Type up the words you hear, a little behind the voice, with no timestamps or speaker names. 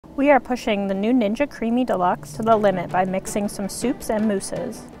We are pushing the new Ninja Creami Deluxe to the limit by mixing some soups and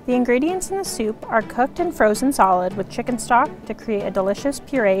mousses. The ingredients in the soup are cooked and frozen solid with chicken stock to create a delicious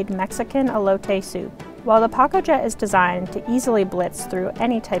pureed Mexican elote soup. While the PacoJet is designed to easily blitz through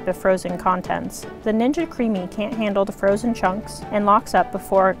any type of frozen contents, the Ninja Creami can't handle the frozen chunks and locks up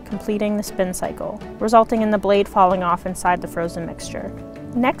before completing the spin cycle, resulting in the blade falling off inside the frozen mixture.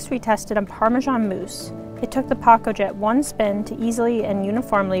 Next, we tested a Parmesan mousse. It took the PacoJet one spin to easily and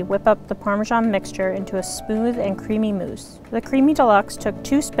uniformly whip up the Parmesan mixture into a smooth and creamy mousse. The Creami Deluxe took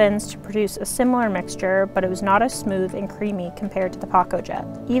 2 spins to produce a similar mixture, but it was not as smooth and creamy compared to the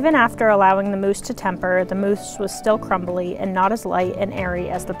PacoJet. Even after allowing the mousse to temper, the mousse was still crumbly and not as light and airy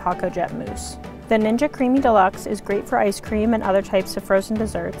as the PacoJet mousse. The Ninja Creami Deluxe is great for ice cream and other types of frozen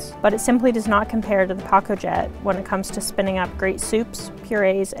desserts, but it simply does not compare to the PacoJet when it comes to spinning up great soups,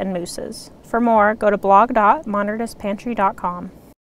 purees, and mousses. For more, go to blog.monardispantry.com.